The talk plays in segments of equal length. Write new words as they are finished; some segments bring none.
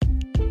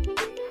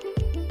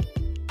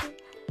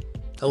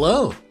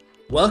Hello,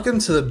 welcome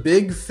to the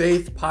Big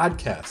Faith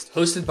Podcast,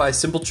 hosted by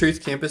Simple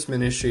Truth Campus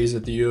Ministries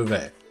at the U of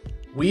A.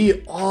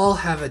 We all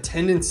have a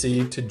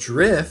tendency to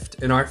drift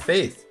in our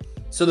faith.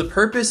 So the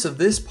purpose of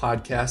this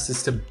podcast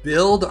is to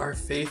build our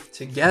faith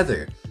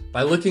together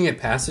by looking at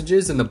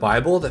passages in the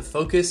Bible that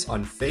focus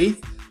on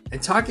faith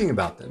and talking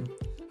about them.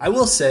 I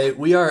will say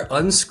we are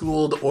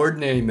unschooled,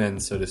 ordinary men,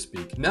 so to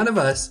speak. None of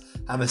us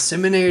have a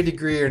seminary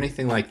degree or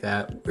anything like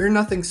that. We're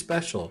nothing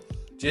special.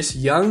 Just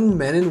young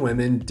men and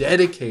women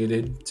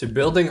dedicated to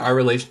building our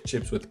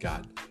relationships with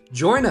God.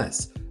 Join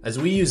us as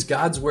we use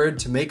God's word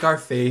to make our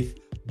faith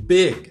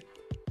big